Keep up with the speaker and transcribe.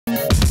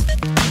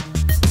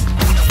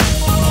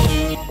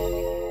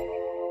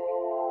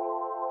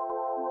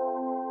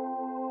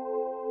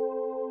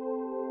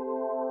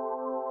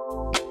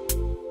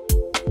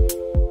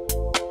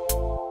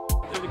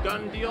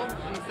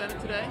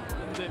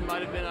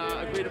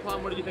agreed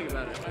upon. What do you think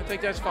about it? I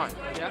think that's fine.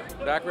 Yeah?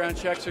 Background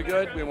checks are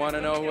good. We want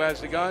to know who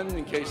has the gun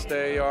in case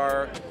they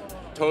are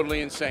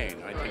totally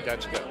insane. I think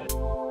that's good.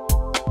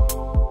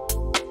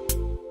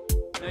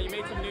 Now, you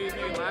made some news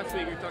maybe last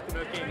week. You talked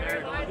about gay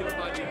marriage. A lot of people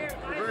thought you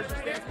reversed your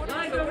stance. What do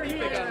you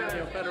think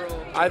on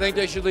federal? I think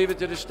they should leave it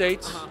to the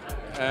states.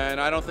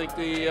 And I don't think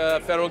the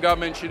federal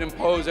government should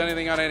impose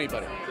anything on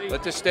anybody.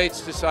 Let the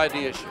states decide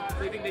the issue.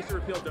 So you think they should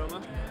repeal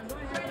DOMA?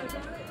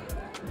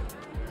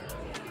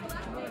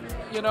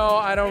 You know,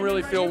 I don't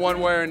really feel one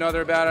way or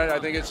another about it. I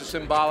think it's a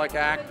symbolic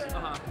act.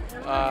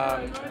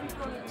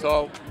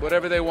 So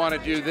whatever they want to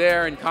do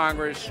there in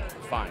Congress,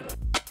 fine.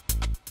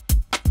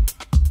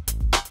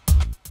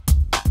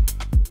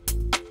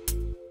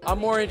 I'm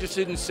more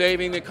interested in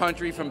saving the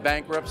country from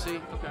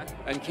bankruptcy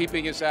and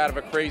keeping us out of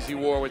a crazy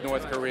war with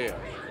North Korea.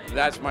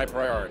 That's my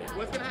priority.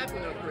 What's going to happen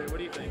in North Korea? What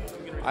do you think?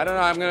 I don't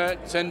know. I'm going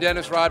to send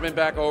Dennis Rodman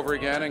back over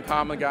again and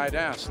calm the guy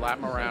down, slap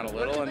him around a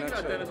little, and that's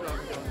it.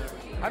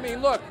 I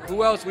mean, look,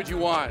 who else would you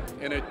want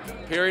in a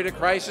period of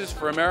crisis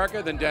for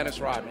America than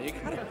Dennis Rodman? You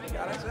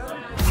gotta say that.